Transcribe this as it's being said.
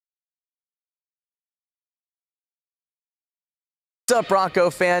What's up, Bronco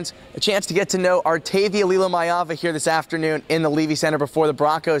fans? A chance to get to know Arteivia Lilomaiava here this afternoon in the Levy Center before the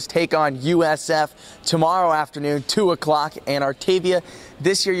Broncos take on USF tomorrow afternoon, 2 o'clock. And Arteivia,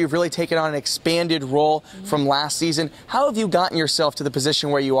 this year you've really taken on an expanded role from last season. How have you gotten yourself to the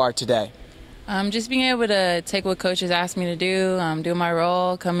position where you are today? Just being able to take what coaches asked me to do my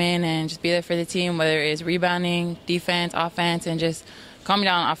role, come in and just be there for the team, whether it's rebounding, defense, offense, and just calm me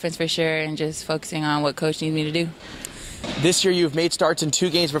down on offense for sure, and just focusing on what coach needs me to do. This year you've made starts in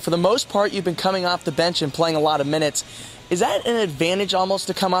 2 games, but for the most part you've been coming off the bench and playing a lot of minutes. Is that an advantage almost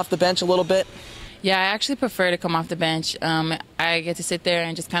to come off the bench a little bit? Yeah, I actually prefer to come off the bench. I get to sit there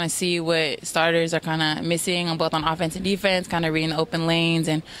and just kind of see what starters are kind of missing, both on offense and defense, kind of reading the open lanes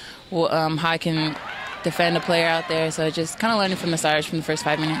and how I can defend a player out there. So just kind of learning from the starters from the first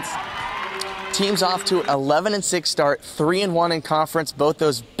 5 minutes. Team's off to 11-6 start, 3-1 in conference, both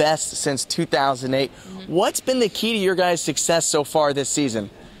those best since 2008. What's been the key to your guys' success so far this season?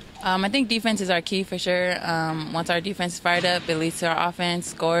 I think defense is our key for sure. Once our defense is fired up, it leads to our offense,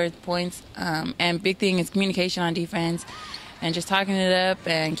 scores, points. And big thing is communication on defense and just talking it up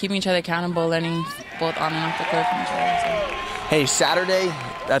and keeping each other accountable, learning both on and off the court from each other. So. Hey, Saturday,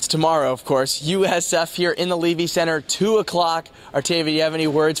 that's tomorrow, of course. USF here in the Levy Center, 2 o'clock. Arteivia, do you have any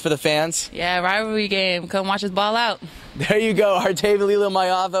words for the fans? Yeah, rivalry game. Come watch us ball out. There you go. Arteivia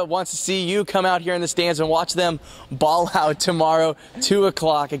Lilomaiava wants to see you come out here in the stands and watch them ball out tomorrow, 2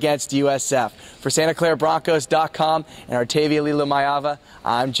 o'clock against USF. For SantaClaraBroncos.com and Arteivia Lilomaiava,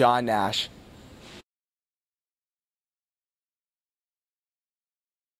 I'm John Nash.